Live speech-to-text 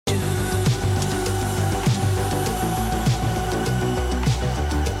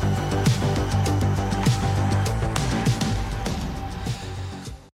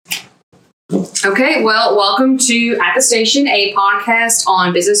Okay, well, welcome to At the Station, a podcast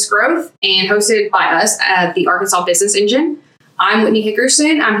on business growth and hosted by us at the Arkansas Business Engine. I'm Whitney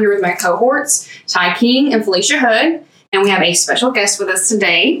Hickerson. I'm here with my cohorts, Ty King and Felicia Hood. And we have a special guest with us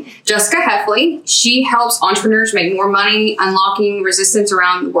today, Jessica Hefley. She helps entrepreneurs make more money, unlocking resistance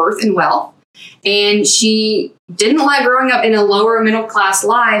around worth and wealth. And she didn't let growing up in a lower middle class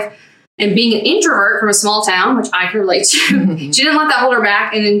life and being an introvert from a small town, which I can relate to, she didn't let that hold her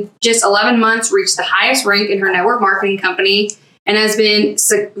back. And in just 11 months, reached the highest rank in her network marketing company and has been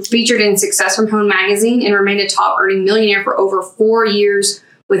featured in Success from Home magazine and remained a top earning millionaire for over 4 years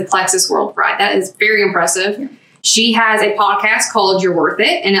with Plexus Worldwide. That is very impressive. She has a podcast called You're Worth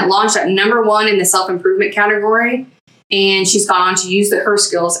It, and it launched at #1 in the self-improvement category. And she's gone on to use her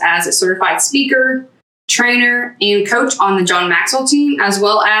skills as a certified speaker, trainer, and coach on the John Maxwell team, as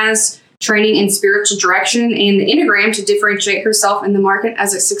well as training in spiritual direction and the Enneagram to differentiate herself in the market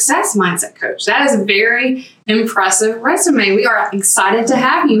as a success mindset coach. That is a very impressive resume. We are excited to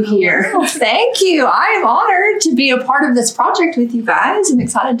have you here. Well, thank you. I am honored to be a part of this project with you guys and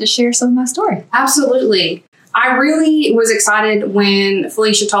excited to share some of my story. Absolutely. I really was excited when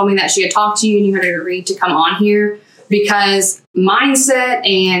Felicia told me that she had talked to you and you had agreed to come on here, because mindset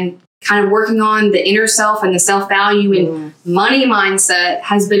and kind of working on the inner self and the self-value and money mindset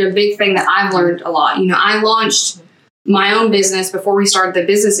has been a big thing that I've learned a lot. You know, I launched my own business before we started the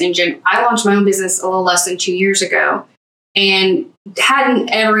Business Engine. I launched my own business a little less than 2 years ago and hadn't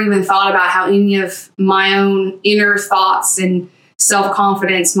ever even thought about how any of my own inner thoughts and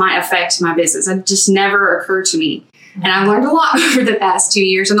self-confidence might affect my business. It just never occurred to me. And I've learned a lot over the past 2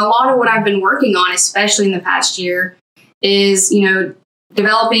 years. And a lot of what I've been working on, especially in the past year, is, you know,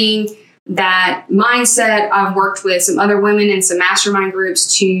 developing that mindset. I've worked with some other women in some mastermind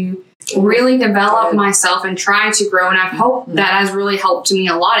groups to really develop myself and try to grow. And I've hoped that has really helped me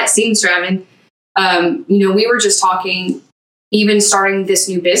a lot. It seems to have. And, you know, we were just talking, even starting this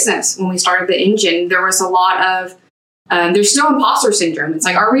new business, when we started the engine, there was a lot of, there's still imposter syndrome. It's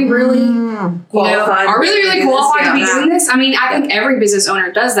like, are we really qualified? Are we really qualified to be doing this? I mean, I think every business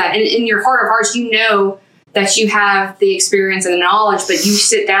owner does that. And in your heart of hearts, you know that you have the experience and the knowledge, but you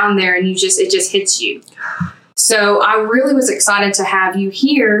sit down there and it just hits you. So I really was excited to have you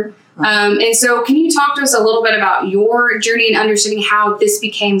here. And so can you talk to us a little bit about your journey and understanding how this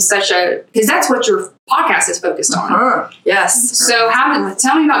became because that's what your podcast is focused on. Yes. So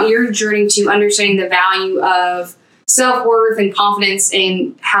tell me about your journey to understanding the value of self-worth and confidence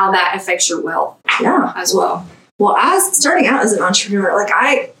and how that affects your wealth as well. Well, as starting out as an entrepreneur, like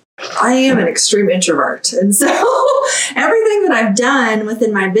I am an extreme introvert. And so everything that I've done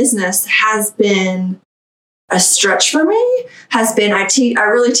within my business has been a stretch for me, I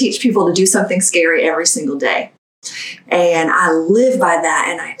really teach people to do something scary every single day. And I live by that.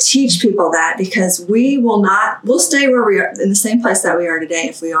 And I teach people that because we'll stay where we are in the same place that we are today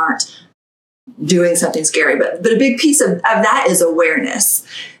if we aren't doing something scary. But a big piece of that is awareness.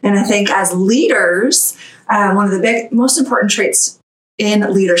 And I think as leaders, one of the most important traits in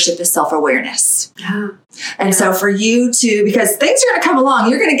leadership is self-awareness. And so for you because things are going to come along,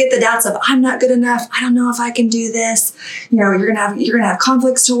 you're going to get the doubts of, I'm not good enough. I don't know if I can do this. You know, you're going to have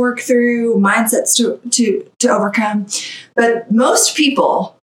conflicts to work through, mindsets to overcome. But most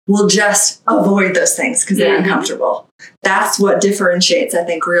people will just avoid those things because they're uncomfortable. That's what differentiates, I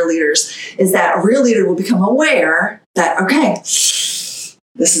think, real leaders, is that a real leader will become aware that, okay, this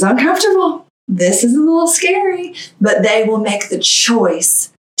is uncomfortable. This is a little scary, but they will make the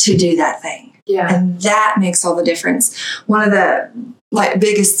choice to do that thing. Yeah. And that makes all the difference. One of the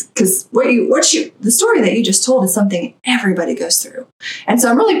biggest, because the story that you just told is something everybody goes through. And so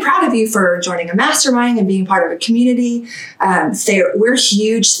I'm really proud of you for joining a mastermind and being part of a community. We're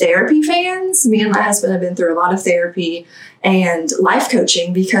huge therapy fans. Me and my husband have been through a lot of therapy and life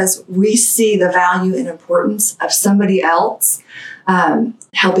coaching because we see the value and importance of somebody else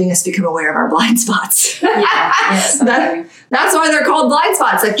helping us become aware of our blind spots. That's why they're called blind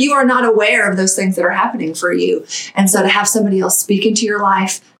spots. Like, you are not aware of those things that are happening for you. And so to have somebody else speak into your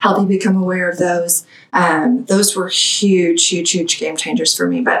life, help you become aware of those were huge game changers for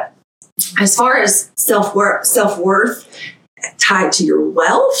me. But as far as self-worth tied to your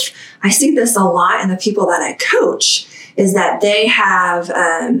wealth, I see this a lot in the people that I coach, is that they have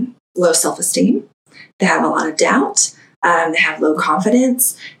low self-esteem. They have a lot of doubt. They have low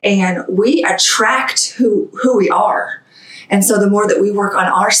confidence, and we attract who we are. And so the more that we work on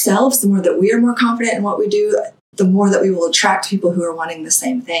ourselves, the more that we are more confident in what we do, the more that we will attract people who are wanting the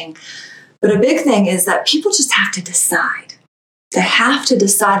same thing. But a big thing is that people just have to decide. They have to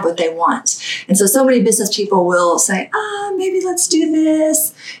decide what they want. And so many business people will say, maybe let's do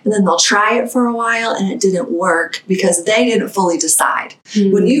this. And then they'll try it for a while and it didn't work because they didn't fully decide.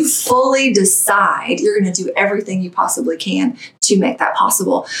 Mm-hmm. When you fully decide, you're going to do everything you possibly can to make that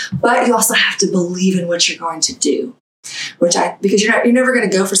possible. But you also have to believe in what you're going to do. Because you're never going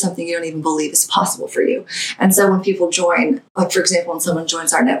to go for something you don't even believe is possible for you. And so when people join, like for example, when someone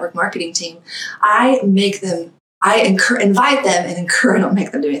joins our network marketing team, I invite them and encourage, I don't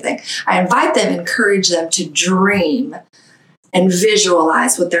make them do anything. I invite them, encourage them to dream and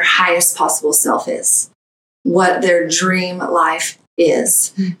visualize what their highest possible self is, what their dream life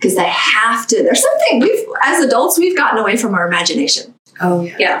is. Because they have to, there's something, as adults, we've gotten away from our imagination. Oh,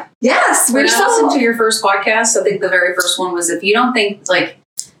 yeah. Yes. When I listened to your first podcast, I think the very first one was, if you don't think, like,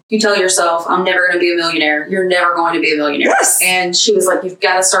 you tell yourself, I'm never going to be a millionaire, you're never going to be a millionaire. Yes. And she was like, you've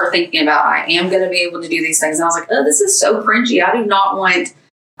got to start thinking about, I am going to be able to do these things. And I was like, oh, this is so cringy. I do not want,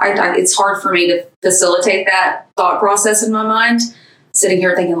 it's hard for me to facilitate that thought process in my mind. Sitting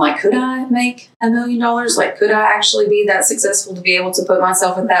here thinking, like, could I make $1 million? Like, could I actually be that successful to be able to put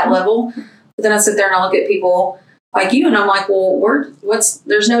myself at that level? But then I sit there and I look at people like you, and I'm like, well,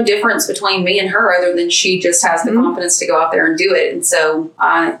 there's no difference between me and her other than she just has the confidence to go out there and do it. And so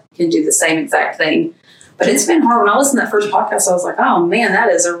I can do the same exact thing. But it's been hard. When I listened to that first podcast, I was like, oh man, that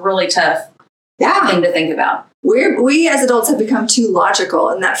is a really tough thing to think about. We as adults have become too logical.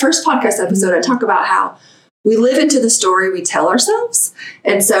 In that first podcast episode, I talk about how we live into the story we tell ourselves.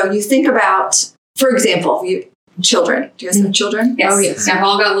 And so you think about, for example, children. Do you guys have children? Yes. Oh, yes. I've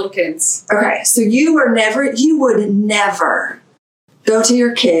all got little kids. Okay. So you would never go to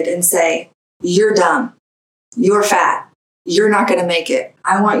your kid and say, you're dumb, you're fat, you're not going to make it.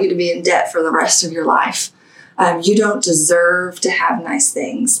 I want you to be in debt for the rest of your life. You don't deserve to have nice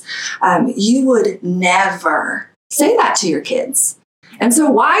things. You would never say that to your kids. And so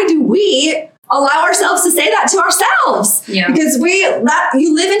why do we allow ourselves to say that to ourselves? Yeah. Because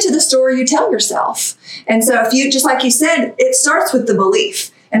you live into the story you tell yourself. And so if you, just like you said, it starts with the belief.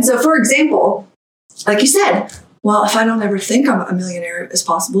 And so, for example, like you said, well, if I don't ever think I'm a millionaire as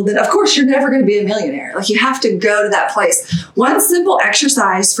possible, then of course you're never going to be a millionaire. Like, you have to go to that place. One simple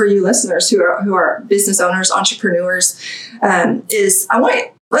exercise for you listeners who are business owners, entrepreneurs, is I'm going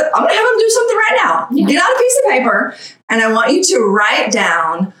to have them do something right now. Yeah. Get out a piece of paper and I want you to write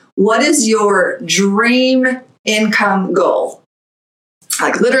down, what is your dream income goal?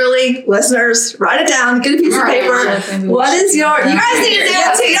 Like, literally, listeners, write it down, get a piece of paper. What is you guys need to do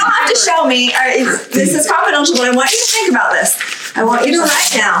it too. You don't have to show me. This is confidential, but I want you to think about this. I want you to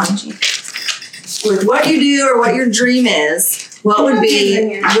write down with what you do or what your dream is, what would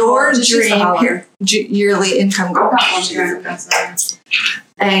be your dream yearly income goal.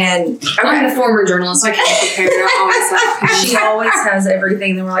 And I'm a former journalist, so I can't prepare. She always has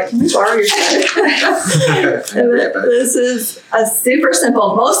everything. Then we're like, can we borrow your stuff? This is a super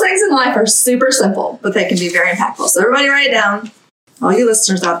simple. Most things in life are super simple, but they can be very impactful. So everybody write it down. All you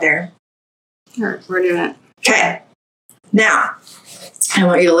listeners out there. All right, we're doing it. Okay. Now, I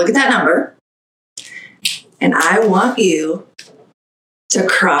want you to look at that number, and I want you to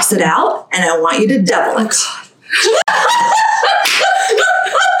cross it out, and I want you to double it.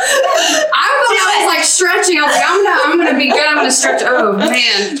 I was like stretching. I was like, I'm gonna be good. I'm gonna stretch. Oh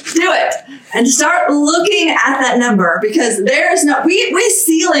man, do it and start looking at that number, because there is no we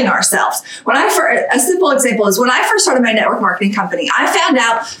ceiling ourselves. A simple example is when I first started my network marketing company, I found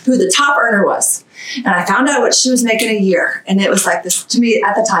out who the top earner was, and I found out what she was making a year, and it was like this to me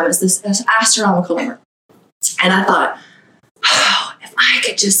at the time. It was this astronomical number, and I thought, oh, if I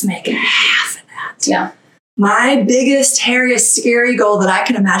could just make half of that. Yeah. My biggest, hairiest, scary goal that I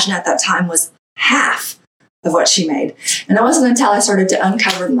could imagine at that time was half of what she made. And it wasn't until I started to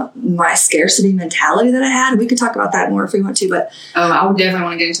uncover my scarcity mentality that I had. We could talk about that more if we want to, but... I would definitely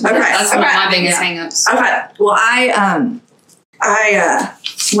want to get into that. That's one of my biggest hang-ups. Okay. Well,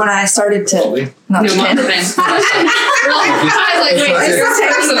 when I started to... Not the pen. Really? I was like, wait,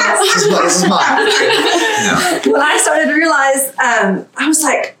 this is personal. When I started to realize, I was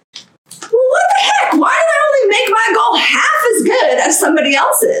like, well, what the heck? Why did I only make my goal half as good as somebody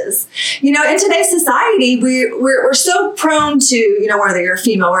else's? In today's society, we're so prone to, whether you're a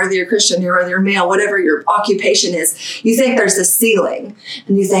female, whether you're Christian, whether you're male, whatever your occupation is, you think there's a ceiling.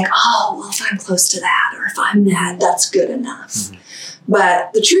 And you think, oh, well, if I'm close to that, or if I'm that, that's good enough. Mm-hmm.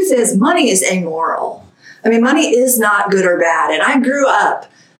 But the truth is, money is amoral. I mean, money is not good or bad. And I grew up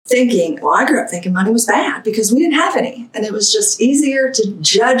thinking money was bad because we didn't have any. And it was just easier to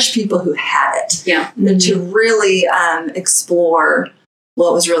judge people who had it than to really explore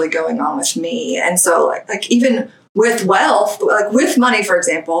what was really going on with me. And so like even with wealth, like with money, for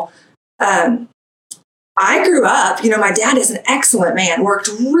example, I grew up, my dad is an excellent man, worked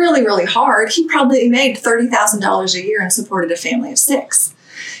really, really hard. He probably made $30,000 a year and supported a family of 6.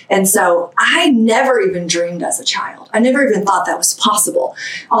 And so I never even dreamed as a child. I never even thought that was possible.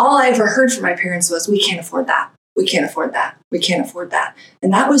 All I ever heard from my parents was, we can't afford that. We can't afford that. We can't afford that.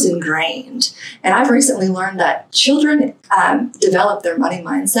 And that was ingrained. And I've recently learned that children develop their money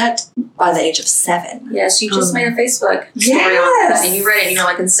mindset by the age of 7. Yes, you just made a Facebook story on that, and you read it, and you're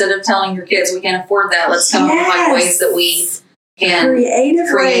like, instead of telling your kids we can't afford that, let's come up with like ways that we can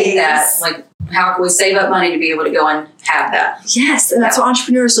create that. Like, how can we save up money to be able to go and have that? Yes, and that's what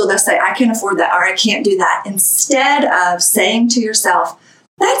entrepreneurs do. They'll say, I can't afford that, or I can't do that. Instead of saying to yourself,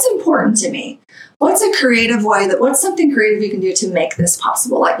 that's important to me. What's a creative way what's something creative you can do to make this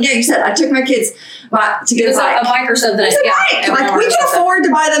possible? Like, yeah, you said I took my kids to get a bike or something. It's a bike. Like, we can afford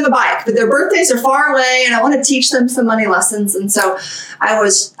to buy them a bike, but their birthdays are far away and I want to teach them some money lessons. And so I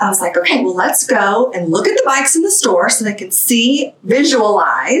was like, okay, well, let's go and look at the bikes in the store so they can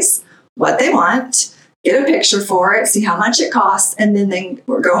visualize what they want, get a picture for it, see how much it costs, and then they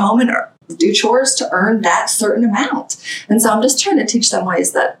go home and do chores to earn that certain amount. And so I'm just trying to teach them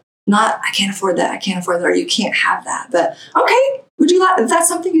ways that I can't afford that, or you can't have that. But okay, if that's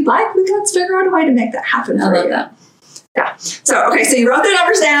something you'd like, let's figure out a way to make that happen for you. I love that. Yeah. So, okay, so you wrote the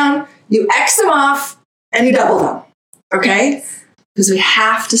numbers down, you X them off, and you double them. Okay? Because we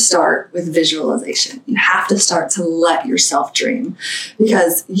have to start with visualization. You have to start to let yourself dream,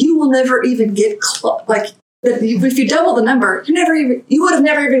 because you will never even get close. Like, if you double the number, you would have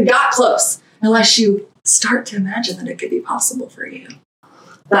never even got close unless you start to imagine that it could be possible for you.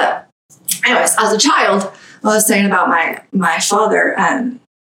 But anyways, as a child, I was saying about my father.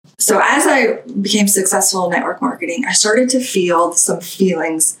 So as I became successful in network marketing, I started to feel some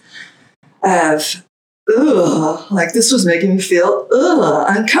feelings of, like this was making me feel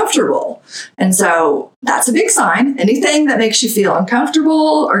uncomfortable. And so that's a big sign. Anything that makes you feel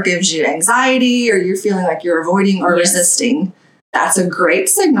uncomfortable or gives you anxiety, or you're feeling like you're avoiding or resisting, that's a great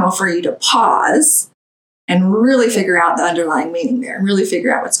signal for you to pause and really figure out the underlying meaning there and really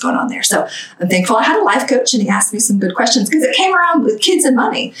figure out what's going on there. So I'm thankful I had a life coach and he asked me some good questions, because it came around with kids and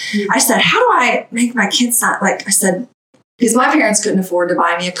money. I said, how do I make my kids not like, I said, because my parents couldn't afford to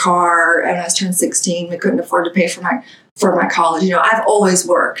buy me a car when I was turned 16. We couldn't afford to pay for my college. I've always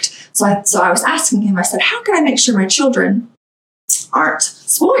worked. So I was asking him, I said, how can I make sure my children aren't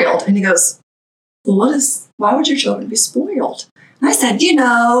spoiled? And he goes, well, why would your children be spoiled? And I said,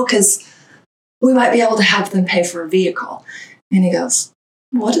 because we might be able to have them pay for a vehicle. And he goes,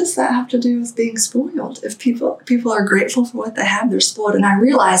 what does that have to do with being spoiled? If people are grateful for what they have, they're spoiled. And I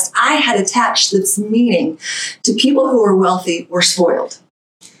realized I had attached this meaning to people who were wealthy were spoiled.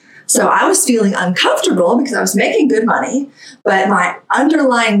 So I was feeling uncomfortable because I was making good money, but my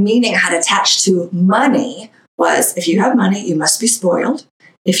underlying meaning I had attached to money was, if you have money, you must be spoiled.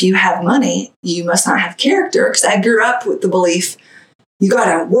 If you have money, you must not have character. Because I grew up with the belief, you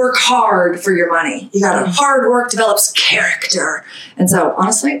got to work hard for your money. You got to hard work develops character. And so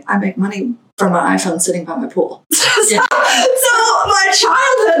honestly, I make money from my iPhone sitting by my pool. So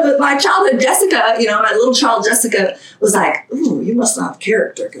my childhood Jessica, my little child Jessica was like, ooh, you must not have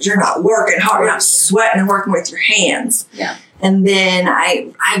character because you're not working hard. You're not sweating and working with your hands. Yeah. And then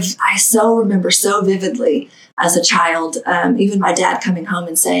I so remember so vividly as a child, even my dad coming home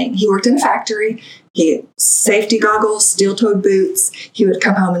and saying, he worked in a factory. He had safety goggles, steel-toed boots. He would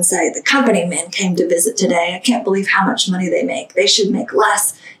come home and say, the company men came to visit today. I can't believe how much money they make. They should make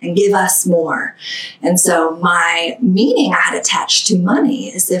less and give us more. And so my meaning I had attached to money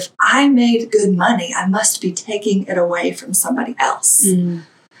is, if I made good money, I must be taking it away from somebody else. Mm.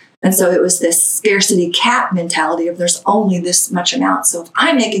 And so it was this scarcity cap mentality of there's only this much amount. So if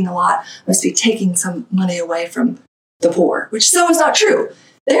I'm making a lot, I must be taking some money away from the poor, which so is not true.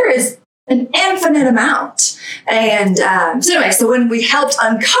 There is an infinite amount. And so when we helped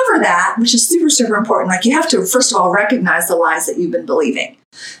uncover that, which is super, super important, like you have to, first of all, recognize the lies that you've been believing.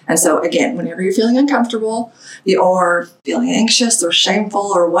 And so again, whenever you're feeling uncomfortable or feeling anxious or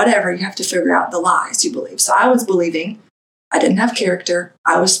shameful or whatever, you have to figure out the lies you believe. So I was believing I didn't have character,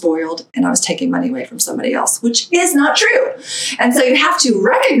 I was spoiled, and I was taking money away from somebody else, which is not true. And so you have to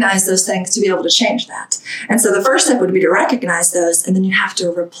recognize those things to be able to change that. And so the first step would be to recognize those, and then you have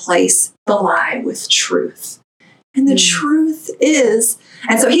to replace the lie with truth. And the truth is,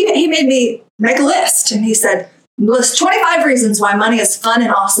 and so he made me make a list, and he said, list 25 reasons why money is fun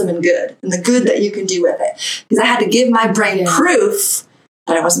and awesome and good, and the good that you can do with it. Because I had to give my brain proof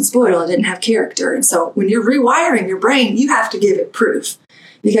that I wasn't spoiled, I didn't have character. And so when you're rewiring your brain, you have to give it proof.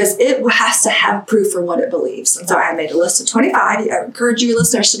 because it has to have proof for what it believes. And so I made a list of 25. I encourage you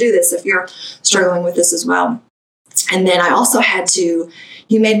listeners to do this if you're struggling with this as well. And then I also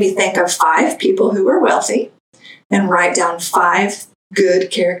he made me think of 5 people who were wealthy and write down 5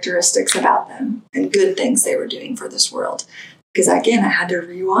 good characteristics about them and good things they were doing for this world. Because again, I had to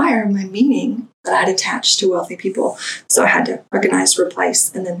rewire my meaning that I'd attached to wealthy people. So I had to recognize,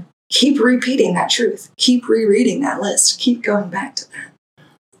 replace, and then keep repeating that truth. Keep rereading that list. Keep going back to that.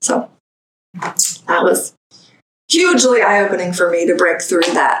 So that was hugely eye-opening for me to break through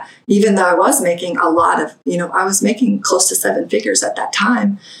that. Even though I was making a lot of, I was making close to 7 figures at that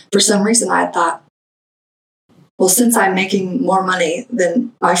time. For some reason, I thought, well, since I'm making more money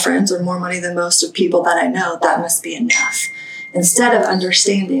than my friends or more money than most of people that I know, that must be enough. Instead of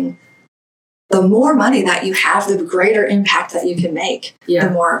understanding the more money that you have, the greater impact that you can make. Yeah.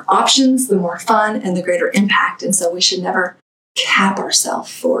 The more options, the more fun, and the greater impact. And so we should never cap ourselves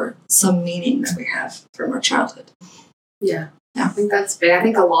for some meaning that we have from our childhood. Yeah. I think that's big. I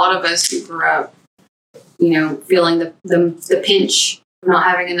think a lot of us who grew up, feeling the pinch of not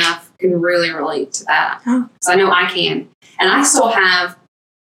having enough can really relate to that. Oh. So I know I can. And I still have,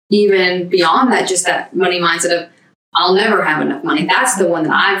 even beyond that, just that money mindset of, I'll never have enough money. That's the one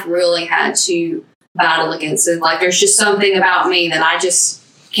that I've really had to battle against. It's like there's just something about me that I just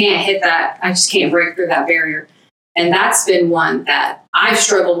can't hit that. I just can't break through that barrier. And that's been one that I've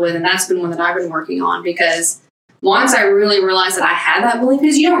struggled with, and that's been one that I've been working on, because once I really realized that I had that belief,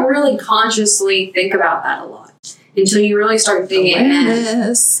 because you don't really consciously think about that a lot until you really start digging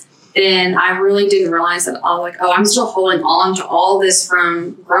in. Then I really didn't realize that I'm still holding on to all this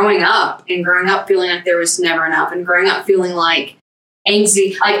from growing up, and growing up feeling like there was never enough, and growing up feeling like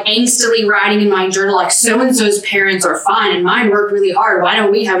angstily writing in my journal, like so-and-so's parents are fine and mine worked really hard. Why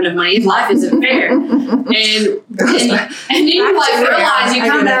don't we have enough money? Life isn't fair. and you realize, you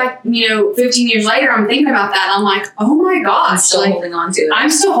come back, 15 years later, I'm thinking about that. And I'm like, oh my gosh. I'm still holding on to it. I'm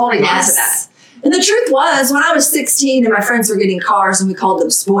still holding on to that. And the truth was, when I was 16 and my friends were getting cars and we called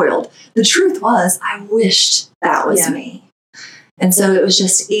them spoiled, the truth was I wished that was me. And so it was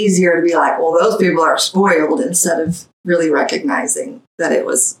just easier to be like, well, those people are spoiled, instead of really recognizing that it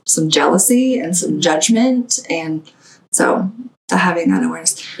was some jealousy and some judgment. And so having that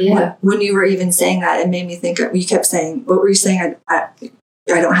awareness. Yeah. When you were even saying that, it made me think, you kept saying, what were you saying? I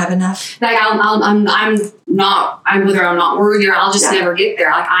don't have enough. Like I'm whether I'm not worthy or I'll just never get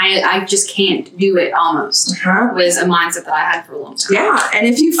there. Like I just can't do it. Almost was a mindset that I had for a long time. Yeah, and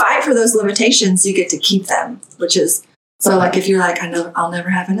if you fight for those limitations, you get to keep them. Which is so. Like if you're like, I'll never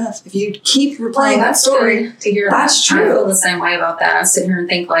have enough. If you keep replaying that story, to hear that's true. true. I feel the same way about that. I sit here and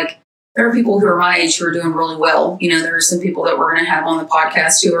think like, there are people who are my age who are doing really well. There are some people that we're going to have on the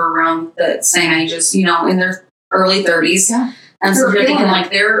podcast who are around the same ages, in their early 30s. Yeah. And so you're thinking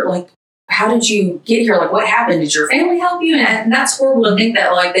they're like, how did you get here? Like, what happened? Did your family help you? And that's horrible to think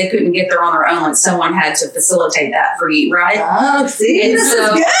that they couldn't get there on their own. Like someone had to facilitate that for you, right? Oh, see, and this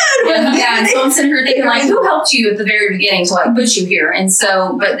so, is good. And so I'm sitting here thinking who helped you at the very beginning to put you here? And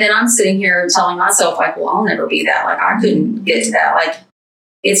so, but then I'm sitting here telling myself well, I'll never be that. I couldn't get to that.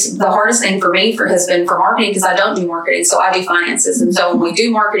 It's the hardest thing for me has been for marketing, because I don't do marketing. So I do finances. And so when we do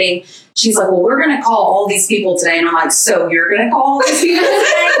marketing, she's like, well, we're going to call all these people today. And I'm like, so you're going to call all these people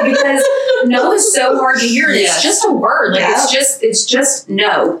today? Because no is so hard to hear. Yes. It's just a word. It's just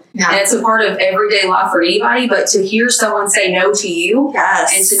no. Yeah. And it's a part of everyday life for anybody. But to hear someone say no to you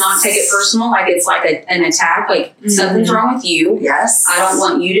and to not take it personal, it's like an attack, something's wrong with you. Yes. I don't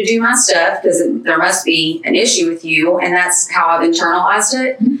want you to do my stuff because there must be an issue with you. And that's how I've internalized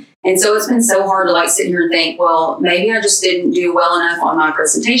it. Mm-hmm. And so it's been so hard to sit here and think, well, maybe I just didn't do well enough on my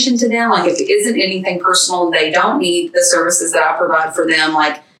presentation to them. If it isn't anything personal, they don't need the services that I provide for them.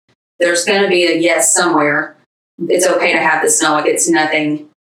 There's going to be a yes somewhere. It's okay to have this no. It's nothing,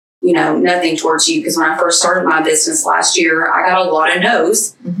 nothing towards you. Because when I first started my business last year, I got a lot of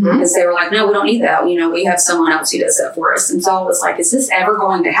no's because they were like, no, we don't need that. We have someone else who does that for us. And so I was like, is this ever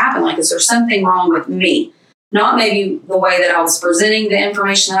going to happen? Is there something wrong with me? Not maybe the way that I was presenting the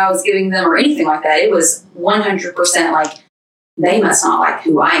information that I was giving them or anything like that. It was 100% they must not like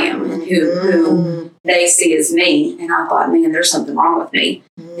who I am and who they see as me. And I thought, man, there's something wrong with me.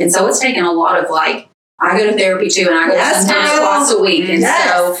 And so it's taken a lot of I go to therapy too, and I go sometimes twice a week. And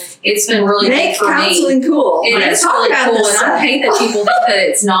so it's been really big for me. Make counseling cool. It is really cool. And I hate that people think that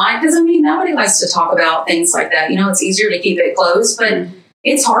it's not, because nobody likes to talk about things like that. It's easier to keep it closed, but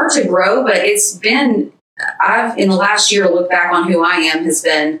it's hard to grow. But it's been, I've in the last year looked back on who I am has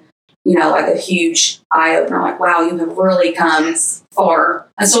been like a huge eye opener. Like, wow, you have really come far.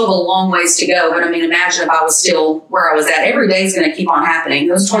 I still have a long ways to go, but I mean, imagine if I was still where I was at. Every day is going to keep on happening.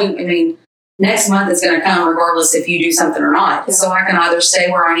 Next month is going to come regardless if you do something or not. Yeah. So I can either stay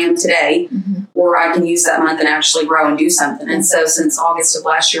where I am today, or I can use that month and actually grow and do something. And so since August of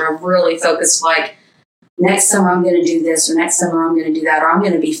last year, I've really focused like, next summer I'm going to do this, or next summer I'm going to do that, or I'm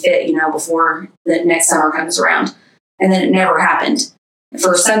going to be fit, before the next summer comes around. And then it never happened.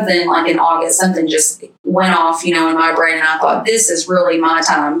 For something like in August, something just went off, in my brain. And I thought, this is really my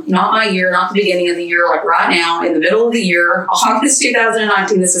time. Not my year, not the beginning of the year, like right now, in the middle of the year, August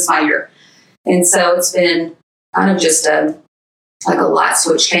 2019, this is my year. And so it's been kind of just a light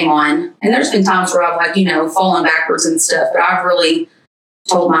switch came on. And there's been times where I've fallen backwards and stuff, but I've really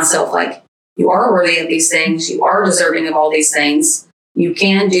told myself, like, you are worthy of these things. You are deserving of all these things. You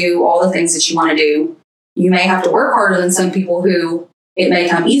can do all the things that you want to do. You may have to work harder than some people who it may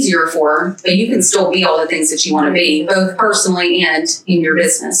come easier for, but you can still be all the things that you want to be, both personally and in your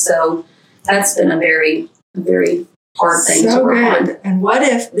business. So that's been a very, very hard thing to work on. And what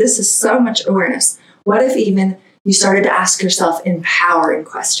if, this is so much awareness, what if even you started to ask yourself empowering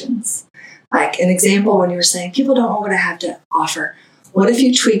questions? Like an example, when you were saying, people don't know what I have to offer. What if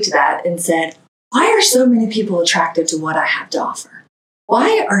you tweaked that and said, why are so many people attracted to what I have to offer?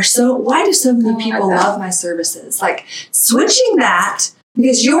 Why do so many people love my services? Like switching that,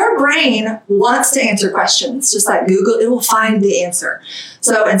 because your brain wants to answer questions, just like Google, it will find the answer.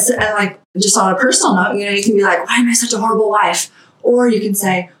 So, and like just on a personal note, you can be like, why am I such a horrible wife? Or you can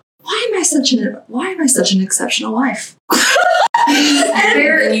say, why am I such an exceptional wife?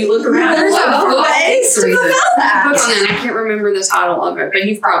 And you look around. There's ways to fulfill that. I can't remember the title of it, but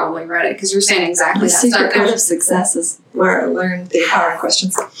you've probably read it because you're saying exactly that. The secret code of success is where I learned the empowering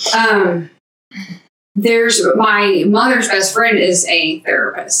questions. There's my mother's best friend is a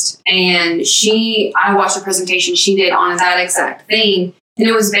therapist, and I watched a presentation she did on that exact thing. And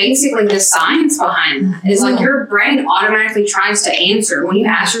it was basically the science behind that. It's like your brain automatically tries to answer. When you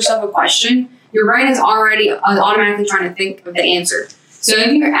ask yourself a question, your brain is already automatically trying to think of the answer. So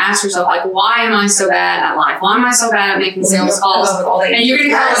if you ask yourself, like, why am I so bad at life? Why am I so bad at making sales calls? And you're going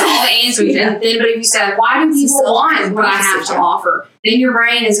to come up with all the answers. Yeah. But if you said, why do people want what I have to offer? Then your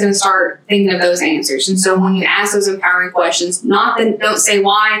brain is going to start thinking of those answers. And so when you ask those empowering questions, don't say,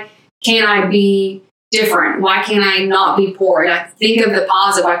 why can't I be different? Why can't I not be poor? Like, think of the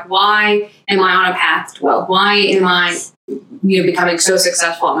positive. Like, why am I on a path to wealth? Why am I, becoming so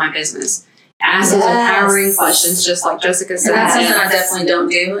successful at my business? Ask those empowering questions, just like Jessica said. And that's something I definitely don't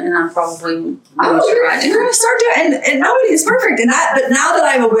do, and I'm probably you're going to start doing. And nobody is perfect. But now that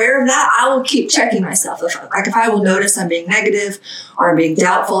I'm aware of that, I will keep checking myself. If I will notice I'm being negative or I'm being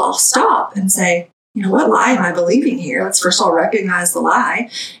doubtful, I'll stop and say, what lie am I believing here? Let's first of all recognize the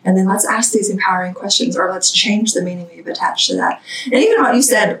lie, and then let's ask these empowering questions, or let's change the meaning we've attached to that. And even what you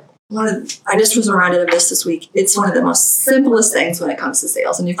said, I just was reminded of this week. It's one of the most simplest things when it comes to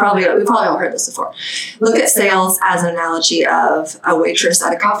sales, and we've probably all heard this before. Look at sales as an analogy of a waitress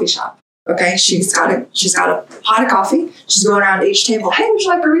at a coffee shop. Okay, she's got a pot of coffee. She's going around to each table. Hey, would you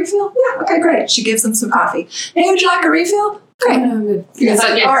like a refill? Yeah, okay, great. She gives them some coffee. Hey, would you like a refill? Great.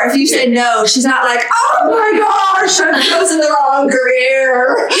 Or if you say no, she's not like, oh my gosh, I've chosen the wrong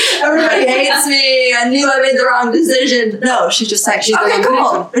career. Everybody hates me. I knew I made the wrong decision. No, she's just like, okay,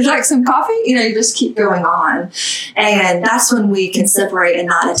 cool. Would you like some coffee? You just keep going on. And that's when we can separate and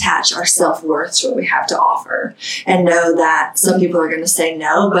not attach our self-worth to what we have to offer, and know that some people are going to say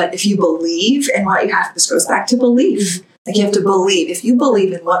no. But if you believe in what you have, this goes back to belief. Like, you have to believe. If you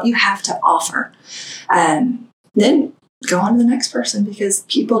believe in what you have to offer, then go on to the next person, because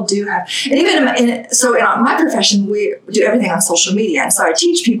people do have, and even in my profession, we do everything on social media. And so I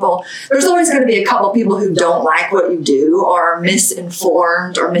teach people, there's always going to be a couple of people who don't like what you do, or are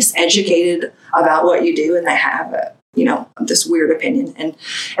misinformed or miseducated about what you do. And they have this weird opinion.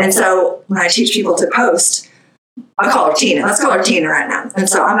 And so when I teach people to post, I call her Tina. Let's call her Tina right now. And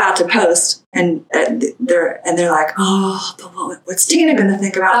so I'm about to post, and they're like, oh, but what's Tina going to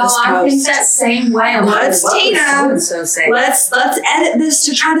think about this post? I think that same way. What's Tina? Let's edit this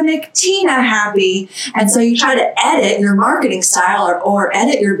to try to make Tina happy. And so you try to edit your marketing style or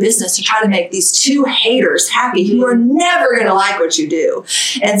edit your business to try to make these two haters happy who are never going to like what you do,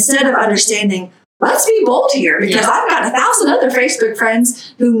 instead of understanding, let's be bold here, because I've got 1,000 other Facebook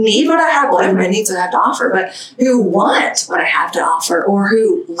friends who need what I have. Well, everybody needs what I have to offer, but who want what I have to offer, or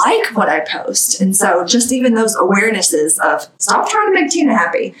who like what I post. And so just even those awarenesses of stop trying to make Tina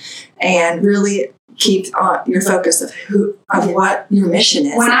happy and really keep your focus of what your mission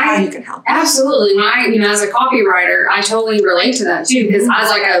is and how you can help. Absolutely. When I, as a copywriter, I totally relate to that too, because as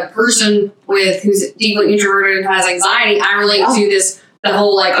like a person who's deeply introverted and has anxiety, I relate to the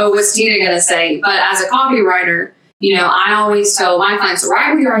whole like, oh, what's Tina going to say? But as a copywriter, I always tell my clients,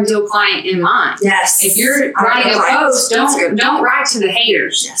 write with your ideal client in mind. Yes. If you're writing a post, don't write to the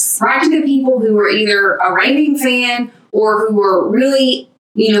haters. Yes. Write to the people who are either a raving fan or who are really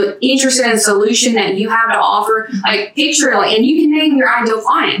interested in a solution that you have to offer. Like picture, and you can name your ideal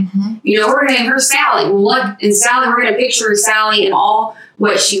client. Mm-hmm. We're going to name her Sally. Well, look, in Sally, we're going to picture Sally in all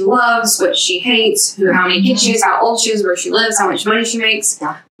what she loves, what she hates, how many kids she has, how old she is, where she lives, how much money she makes.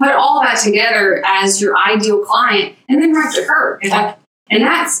 Yeah. Put all that together as your ideal client, and then write to her. And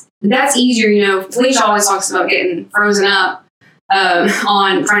that's easier. Felicia always talks about getting frozen up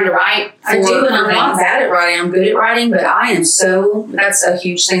on trying to write. I do, and I'm not bad at writing. I'm good at writing, but that's a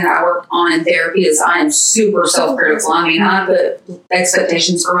huge thing that I work on in therapy is I am super self-critical. I mean, I put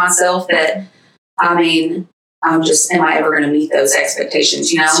expectations for myself that, I'm just, am I ever going to meet those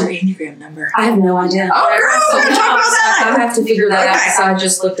expectations, What's your Enneagram number? I have no idea. Oh, girl, talk about that. I have to figure that out. So I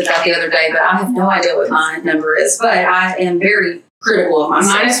just looked at that the other day, but I have no idea what my number is. But I am very critical of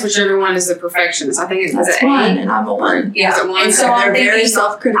myself. Mine is whichever one is the perfectionist. I think it's an 1, and I'm a 1. Yeah, and so I'm very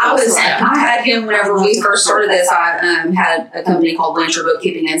self-critical. I had him whenever we first started this. I had a company called Blanchard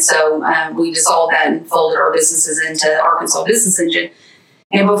Bookkeeping, and so we dissolved that and folded our businesses into Arkansas Business Engine.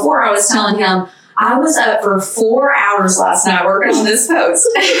 And before I was telling him, I was up for 4 hours last night working on this post.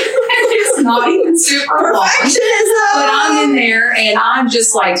 It's not even super long. But I'm in there and I'm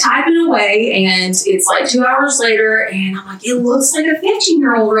just like typing away, and it's like 2 hours later, and I'm like, it looks like a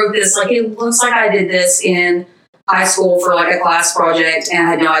 15-year-old wrote this. Like, it looks like I did this in high school for like a class project, and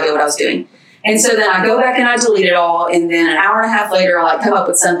I had no idea what I was doing. And so then I go back and I delete it all, and then an hour and a half later, I like come up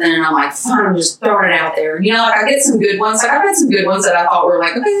with something, and I'm like, fine, I'm just throwing it out there. Like I get some good ones. Like I've had some good ones that I thought were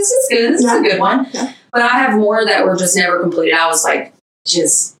like, okay, this is good. This is a good one. Yeah. But I have more that were just never completed. I was like,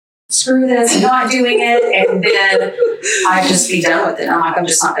 just screw this, I'm not doing it. And then I'd just be done with it. I'm like, I'm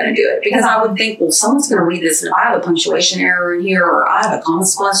just not going to do it. Because I would think, well, someone's going to read this, and if I have a punctuation error in here, or I have a comma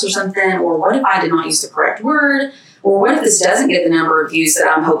splice or something, or what if I did not use the correct word? Or what if this doesn't get the number of views that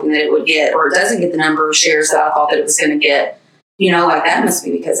I'm hoping that it would get, or it doesn't get the number of shares that I thought that it was going to get? Like that must be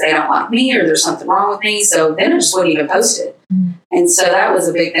because they don't like me, or there's something wrong with me. So then I just wouldn't even post it. Mm. And so that was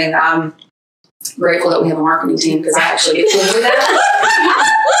a big thing. I'm grateful that we have a marketing team, because I actually get to do that.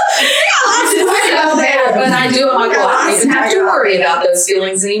 But I do. I'm like, well, I don't even have to worry about those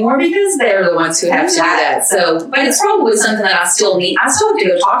feelings anymore, because they're the ones who have to do that. So, but it's probably something that I still need. I still have to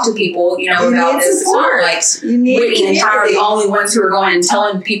go talk to people, about this. It's not like we're entirely the only ones who are going and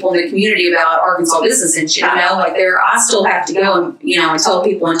telling people in the community about Arkansas Business Engine. I still have to go and and tell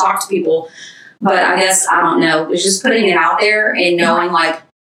people and talk to people. But I guess I don't know. It's just putting it out there and knowing like.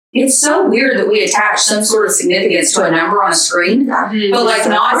 It's so weird that we attach some sort of significance to a number on a screen, but like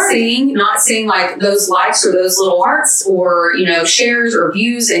not seeing like those likes or those little hearts or, shares or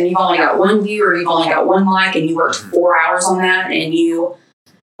views, and you've only got one view or you've only got one like, and you worked 4 hours on that, and you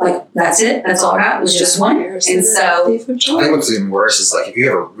like, that's it. That's all I got. It was just one. And so I think what's even worse is like, if you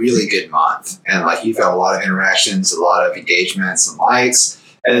have a really good month and like you've had a lot of interactions, a lot of engagements and likes,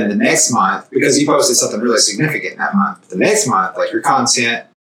 and then the next month, because you posted something really significant that month, the next month, like your content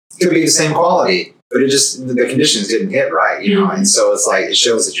could be the same quality, but the conditions didn't hit right, and so it's like, it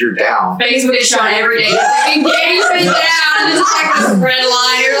shows that you're down. Facebook is showing every day, engagement down, just like this red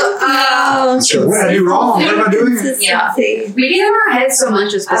line. So what did I do wrong? What am I doing? Yeah. We get in our heads so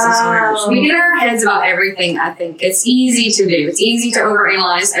much as business owners. We get in our heads about everything, I think. It's easy to do. It's easy to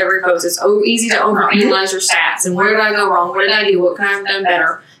overanalyze every post. It's easy to overanalyze your stats. And where did I go wrong? What did I do? What could I have done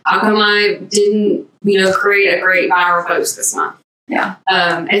better? How come I didn't, create a great viral post this month? Yeah.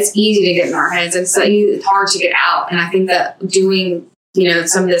 It's easy to get in our heads. It's hard to get out. And I think that doing,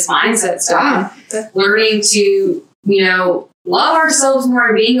 some of this mindset stuff, learning to, love ourselves more,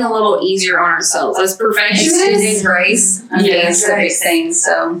 and being a little easier on ourselves as perfectionists. Extending grace. That's a big thing.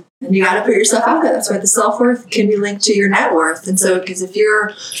 So, and you got to put yourself out there. That's why the self-worth can be linked to your net worth. And so, because if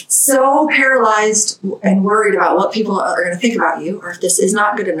you're so paralyzed and worried about what people are going to think about you, or if this is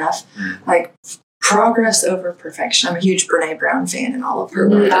not good enough, like, progress over perfection. I'm a huge Brene Brown fan, and all of her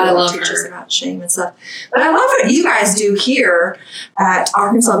work teaches about shame and stuff. But I love what you guys do here at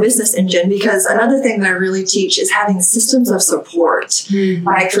Arkansas Business Engine, because another thing that I really teach is having systems of support. Mm-hmm.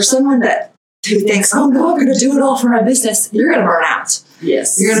 Like for someone who thinks, oh no, I'm going to do it all for my business, you're going to burn out.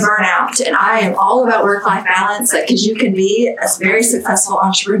 Yes. You're going to burn out. And I am all about work-life balance, because you can be a very successful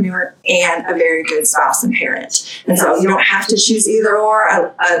entrepreneur and a very good spouse and parent. And so you don't have to choose either or.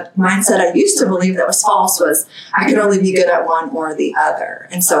 A mindset I used to believe that was false was I could only be good at one or the other.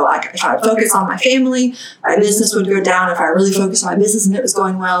 And so if I focus on my family, my business would go down. If I really focused on my business and it was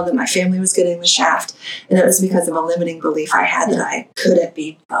going well, then my family was getting the shaft. And it was because of a limiting belief I had that I couldn't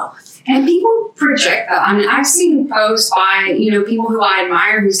be both. And people project that. I mean, I've seen posts by, people who I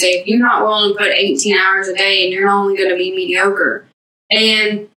admire who say, if you're not willing to put 18 hours a day and you're only going to be mediocre.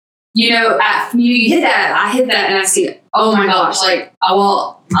 And, you hit that. I hit that and I see, oh my gosh, I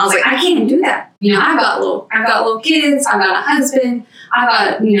was like, I can't do that. I've got little kids. I've got a husband. I've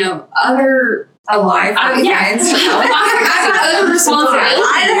got, a life. I've got other responsibilities.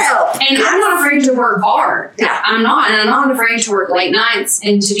 And I'm not afraid to work hard. Yeah. I'm not. And I'm not afraid to work late nights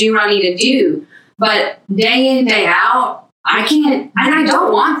and to do what I need to do. But day in, day out, I can't, and I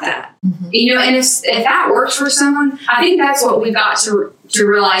don't want that. Mm-hmm. And if that works for someone, I think that's what we've got to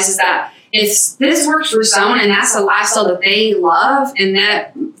realize is that if this works for someone and that's the lifestyle that they love and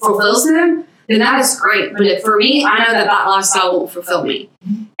that fulfills them, then that is great. But for me, I know that lifestyle won't fulfill me.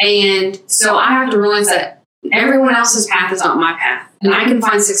 And so I have to realize that everyone else's path is not my path. And I can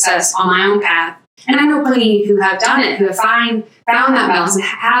find success on my own path. And I know plenty who have done it, who have found that balance and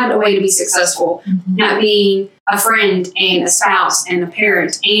had a way to be successful, not being a friend and a spouse and a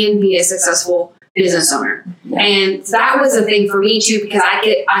parent and be a successful business owner. Yeah. And that was a thing for me too, because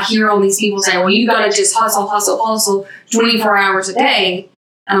I hear all these people say, well, you got to just hustle 24 hours a day.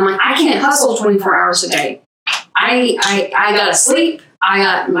 And I'm like, I can't hustle 24 hours a day. I got to sleep. I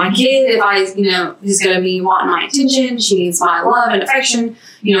got my kid, is going to be wanting my attention. She needs my love and affection.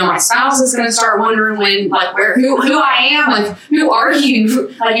 My spouse is going to start wondering who I am. Who are you?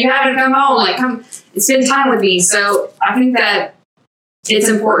 You haven't come home. Come spend time with me. So I think that it's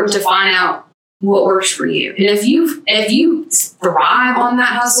important to find out what works for you. And if you thrive on that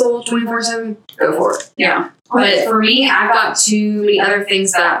hustle 24/7, go for it. Yeah. But for me, I've got too many other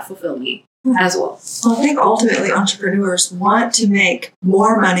things that fulfill me as well. Well, I think ultimately entrepreneurs want to make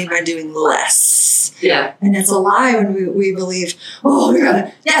more money by doing less. Yeah. And it's a lie when we believe, you're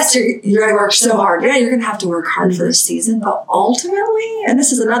going to work so hard. Yeah, you're going to have to work hard for this season. But ultimately, and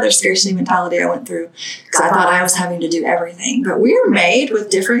this is another scarcity mentality I went through because I thought I was having to do everything. But we are made with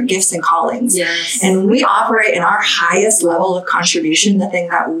different gifts and callings. Yes. And when we operate in our highest level of contribution, the thing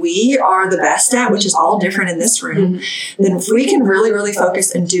that we are the best at, which is all different in this room, then if we can really, really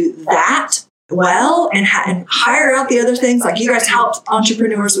focus and do that well and hire out the other things, like you guys helped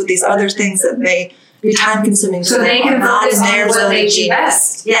entrepreneurs with these other things that may be time consuming. So they can focus on what they do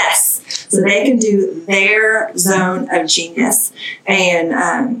best. Yes. So they can do their zone of genius.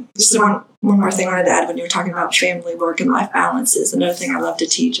 And just one more thing I wanted to add when you were talking about family, work, and life balances. Another thing I love to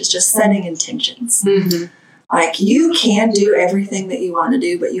teach is just setting intentions. Mm-hmm. You can do everything that you want to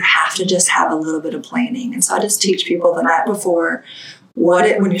do, but you have to just have a little bit of planning. And so I just teach people the night before,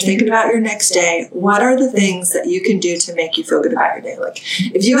 when you're thinking about your next day, what are the things that you can do to make you feel good about your day?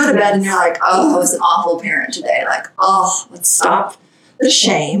 If you go to bed and you're like, I was an awful parent today, let's stop the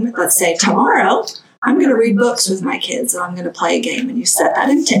shame. Let's say tomorrow, I'm going to read books with my kids and I'm going to play a game. And you set that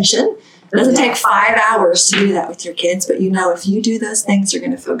intention. It doesn't take 5 hours to do that with your kids, but if you do those things, you're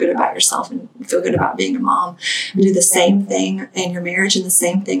going to feel good about yourself and feel good about being a mom. And do the same thing in your marriage and the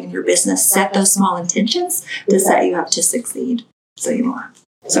same thing in your business. Set those small intentions to set you up to succeed. So you are.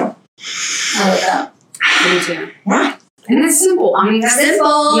 So I like that. Me too. Yeah. And it's simple. I mean, that's simple.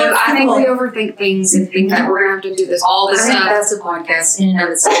 I think we overthink things and think that we're going to have to do all this I think stuff. that's a podcast in and of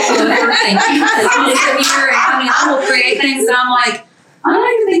itself. Overthinking. Because you sit here and I will create things and I'm like, I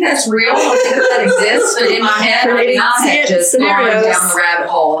don't even think that's real. I don't think that exists. But in my head, I have just gone down the rabbit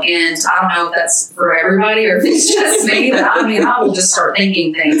hole. And I don't know if that's for everybody or if it's just me. But I will just start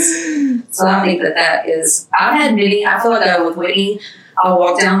thinking things. So I think that is, I've had many, I feel like with Whitney, I'll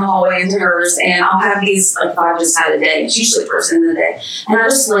walk down the hallway into hers and I'll have these, if I've just had a day, it's usually first end of the day, and I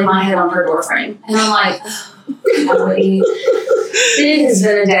just lay my head on her door frame. And I'm like, Whitney, it has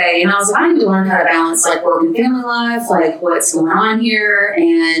been a day. And I was like, I need to learn how to balance work and family life, what's going on here.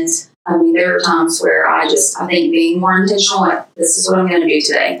 And there are times where I think being more intentional, this is what I'm going to do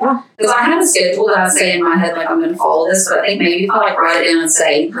today. Because I have a schedule that I say in my head, I'm going to follow this. But I think maybe if I write it down and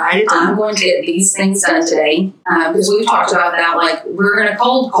say, I'm going to get these things done today. Because we've talked about that, we're going to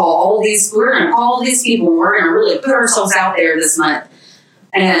cold call all these, we're going to call these people and we're going to really put ourselves out there this month.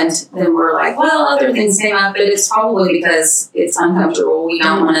 And then we're like, well, other things came up, but it's probably because it's uncomfortable. We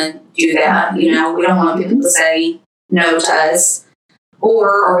don't want to do that. We don't want people to say no to us.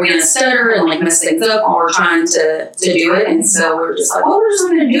 Or are we going to stutter and like mess things up while we're trying to do it? And so we're just like, well, we're just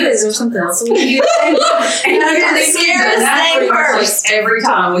going to do it. Is there something else we can do? And that's pretty much like every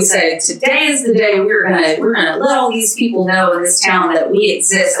time we say, today is the day we're gonna let all these people know in this town that we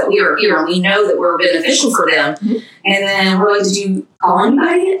exist, that we are here, and we know that we're beneficial for them. Mm-hmm. And then we're like, did you call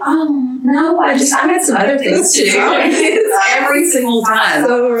anybody? No, I had some other things to do. Every single time.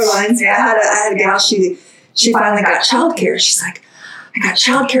 So it reminds me, I had a gal, she finally got childcare. She's like, I got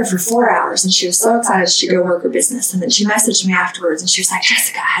childcare for 4 hours, and she was so excited she could go work her business. And then she messaged me afterwards, and she was like,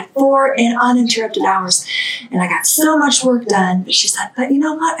 Jessica, I had 4 uninterrupted hours, and I got so much work done. But she said, but you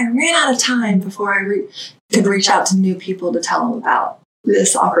know what? I ran out of time before I could reach out to new people to tell them about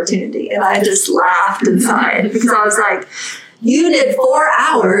this opportunity. And I just laughed inside because I was like, you did 4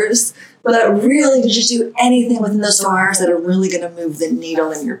 hours, but really, did you do anything within those 4 hours that are really going to move the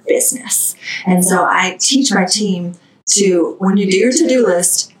needle in your business? And so I teach my team to, when you do your to-do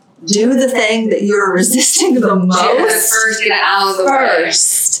list, do the thing that you're resisting the most first, get it out of the way.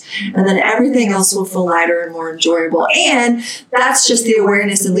 And then everything else will feel lighter and more enjoyable. And that's just the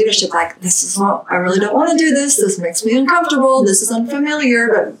awareness and leadership. Like, this is what I really don't want to do. This makes me uncomfortable. This is unfamiliar.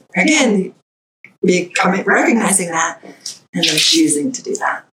 But again, recognizing that and then choosing to do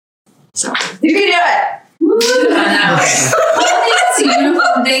that. So you can do it. I think it's a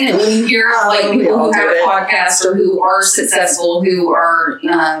uniform thing that when you hear like people who have a podcast or who are successful, who are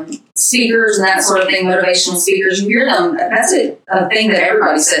speakers and that sort of thing, motivational speakers, you hear them. That's a thing that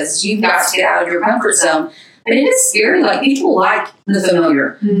everybody says. You've got to get out of your comfort zone. But it is scary. Like, people like the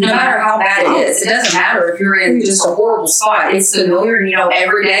familiar, no matter how bad it is. It doesn't matter if you're in just a horrible spot. It's familiar, and you know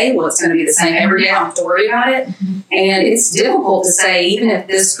every day, well, it's going to be the same every day. I don't have to worry about it. And it's difficult to say, even if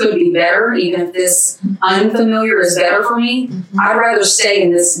this could be better, even if this unfamiliar is better for me, I'd rather stay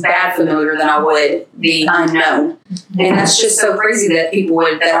in this bad familiar than I would the unknown. And that's just so crazy that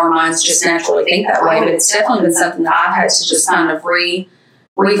that our minds just naturally think that way. But it's definitely been something that I've had to just kind of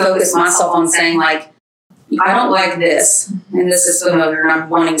refocus myself on, saying, like, I don't like this, and this is familiar, and I'm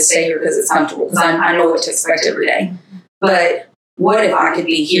wanting to stay here because it's comfortable, because I know what to expect every day. But what if I could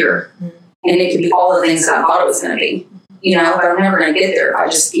be here, and it could be all the things that I thought it was going to be, but I'm never going to get there if I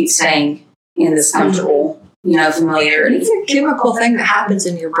just keep staying in this comfortable, familiarity. It's a chemical thing that happens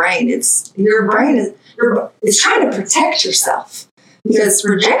in your brain. Your brain is trying to protect yourself, because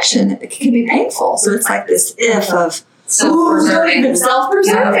rejection, it can be painful. So it's like this if of self-preserving, but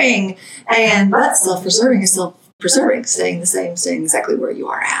self-preserving is self-preserving, staying the same, staying exactly where you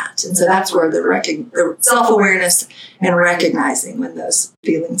are at. And so that's where the self-awareness and recognizing when those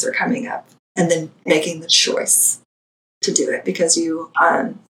feelings are coming up, and then making the choice to do it, because you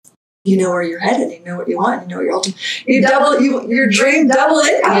know where you're headed, you know what you want, you know your ultimate, your dream double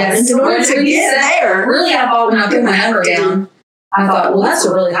income. Yes. In order to get there. Really, I thought when I put my number down, I thought, well, that's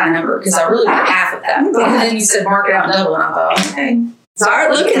a really high number, because I really got half of that. And then you said mark it out and double, and I thought, okay.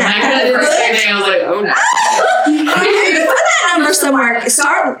 Start looking at it. I was like, oh no. You put that number somewhere.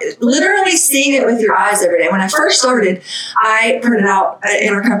 Start literally seeing it with your eyes every day. When I first started, I printed out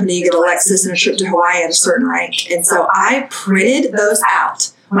in our company, you get a Lexus and a trip to Hawaii at a certain rank. And so I printed those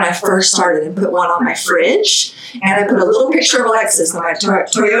out when I first started and put one on my fridge. And I put a little picture of Lexus on my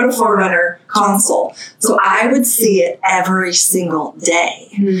Toyota 4Runner console. So I would see it every single day.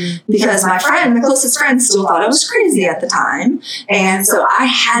 Because my closest friend, still thought I was crazy at the time. And so I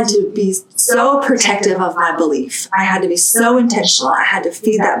had to be so protective of my belief. I had to be so intentional. I had to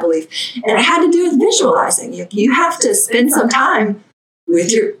feed that belief. And it had to do with visualizing. You have to spend some time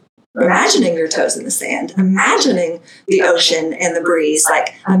with imagining your toes in the sand, imagining the ocean and the breeze,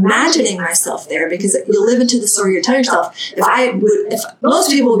 like imagining myself there, because you live into the story you tell yourself. If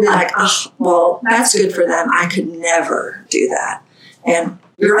most people would be like, oh, well, that's good for them, I could never do that. And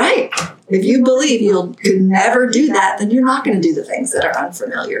you're right. If you believe you could never do that, then you're not going to do the things that are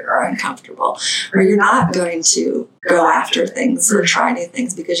unfamiliar or uncomfortable, or you're not going to go after things or try new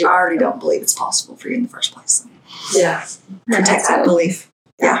things because you already don't believe it's possible for you in the first place. Yeah. Protect that belief.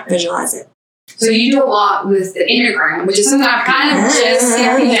 Yeah, visualize it. So you do a lot with the Enneagram, which is something I've kind of just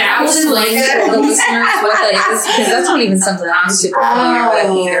dabbled in like the listeners what that is, because that's not even something I'm super familiar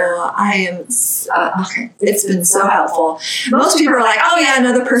with either. I am okay. It's been so helpful. Most people are like, "Oh yeah,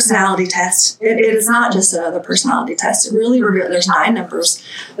 another personality test." It is not just another personality test. It really reveals. There's 9 numbers,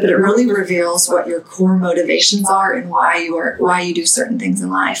 but it really reveals what your core motivations are and why you do certain things in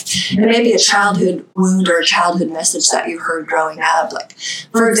life. And maybe a childhood wound or a childhood message that you heard growing up. Like,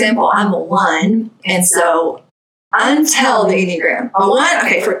 for example, I'm a 1. And so until the Enneagram, a 1,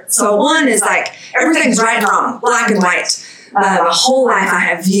 okay, so a 1 is like everything's right and wrong, black and white. My whole life I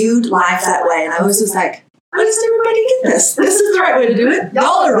have viewed life that way. And I always was like, why doesn't everybody get this? This is the right way to do it.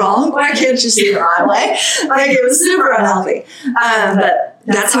 Y'all are wrong. Why can't you see it my way? Like, it was super unhealthy. But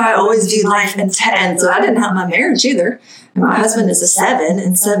that's how I always viewed life. And so I didn't have my marriage either. And my husband is a 7,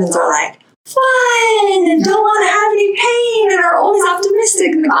 and 7s are like, fun and don't want to have any pain and are always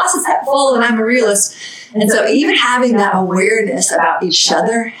optimistic and the glass is half full, and I'm a realist. And so even having that awareness about each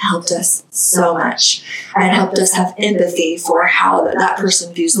other helped us so much, and helped us have empathy for how that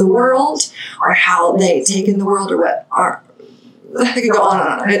person views the world, or how they take in the world, or what are. I could go on and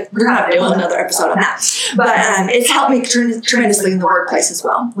on. We're going to have to do another episode on that. But it's helped me tremendously in the workplace as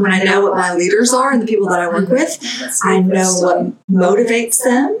well. When I know what my leaders are and the people that I work with, I know what motivates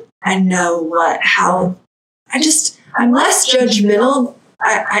them. I know I'm less judgmental.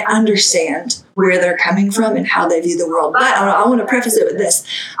 I understand where they're coming from and how they view the world. But I want to preface it with this.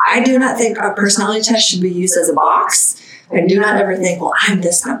 I do not think a personality test should be used as a box. I do not ever think, well, I'm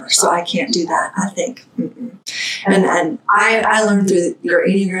this number, so I can't do that. I think, And I learned through your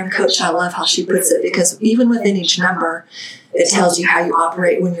Enneagram coach, I love how she puts it, because even within each number, it tells you how you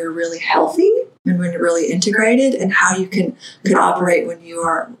operate when you're really healthy and when you're really integrated, and how you could operate when you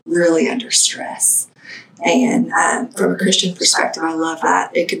are really under stress. And from a Christian perspective, I love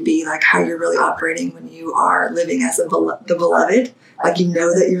that. It could be like how you're really operating when you are living as the beloved, like you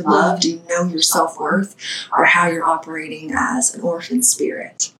know that you're loved, you know your self-worth, or how you're operating as an orphan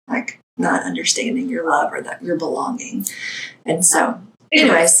spirit, like not understanding your love or that your belonging. And so,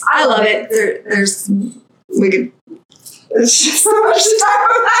 anyways, I love it. There's just so much to talk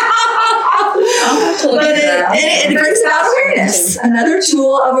about. But it brings about awareness, another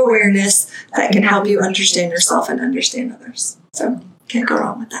tool of awareness that can help you understand yourself and understand others. So can't go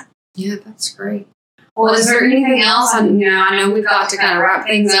wrong with that. Yeah, that's great. Well, is there anything else? I know we've got to kind of wrap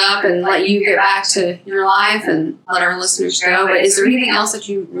things up and let you get back to your life and let our listeners go. But is there anything else that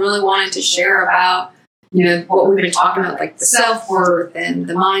you really wanted to share about, what we've been talking about, like the self-worth and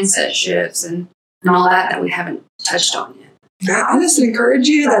the mindset shifts and all that we haven't touched on yet? I just encourage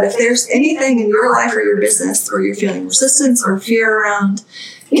you that if there's anything in your life or your business where you're feeling resistance or fear around,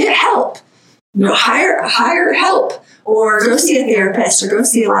 get help. Hire help, or go see a therapist, or go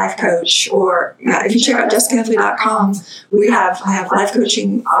see a life coach. Or if you check out jessicahefley.com, I have life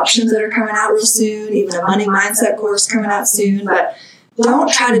coaching options that are coming out real soon, even a money mindset course coming out soon. But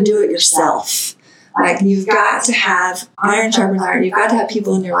don't try to do it yourself. Like, you've got to have iron sharpens iron. You've got to have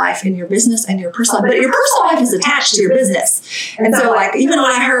people in your life, in your business, and your personal life. But your personal life is attached to your business. And so, like, even when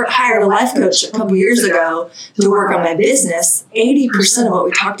I hired a life coach a couple years ago to work on my business, 80% of what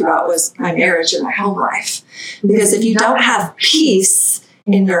we talked about was my marriage and my home life. Because if you don't have peace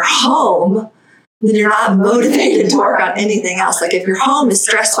in your home, then you're not motivated to work on anything else. Like, if your home is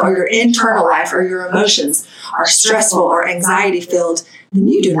stressful, or your internal life or your emotions are stressful or anxiety filled, then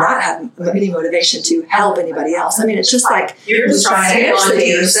you do not have any motivation to help anybody else. I mean, it's just like you're just trying to hang on to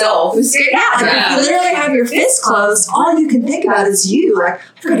yourself. If you literally have your fist closed, all you can think about is you. Like,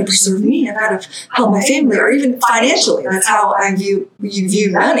 I've got to preserve me. I've got to help my family, or even financially. That's how you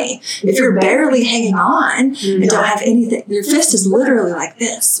view money. If you're barely hanging on and don't have anything, your fist is literally like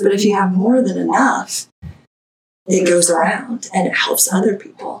this. But if you have more than enough, it goes around and it helps other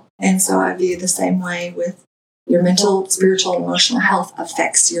people. And so I view the same way with your mental, spiritual, and emotional health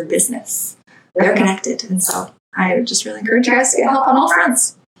affects your business. They're connected. And so I would just really encourage you guys to get help on all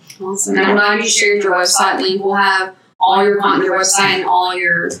fronts. Awesome. And I'm glad you shared your website link. We'll have all your content, your website, and all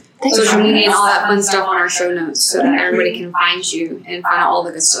your social media and all that fun stuff on our show notes, so that everybody can find you and find out all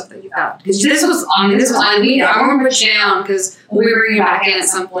the good stuff that you've got. Because I want to put you down, because we'll be bringing you back in at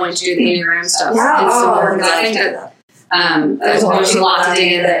some point to do the Enneagram stuff. Yeah. And some more, because I think that there's a lot to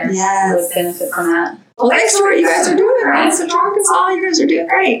dig in there. Yes. Would benefit from that. Well, thanks for what you guys are doing around Central Arkansas. You guys are doing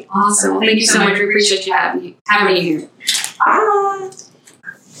great. Awesome. Well, thank you so much. We appreciate you having you here. Bye.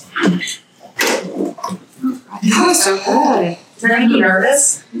 That was so good. Are you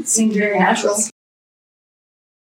nervous? It seemed very natural.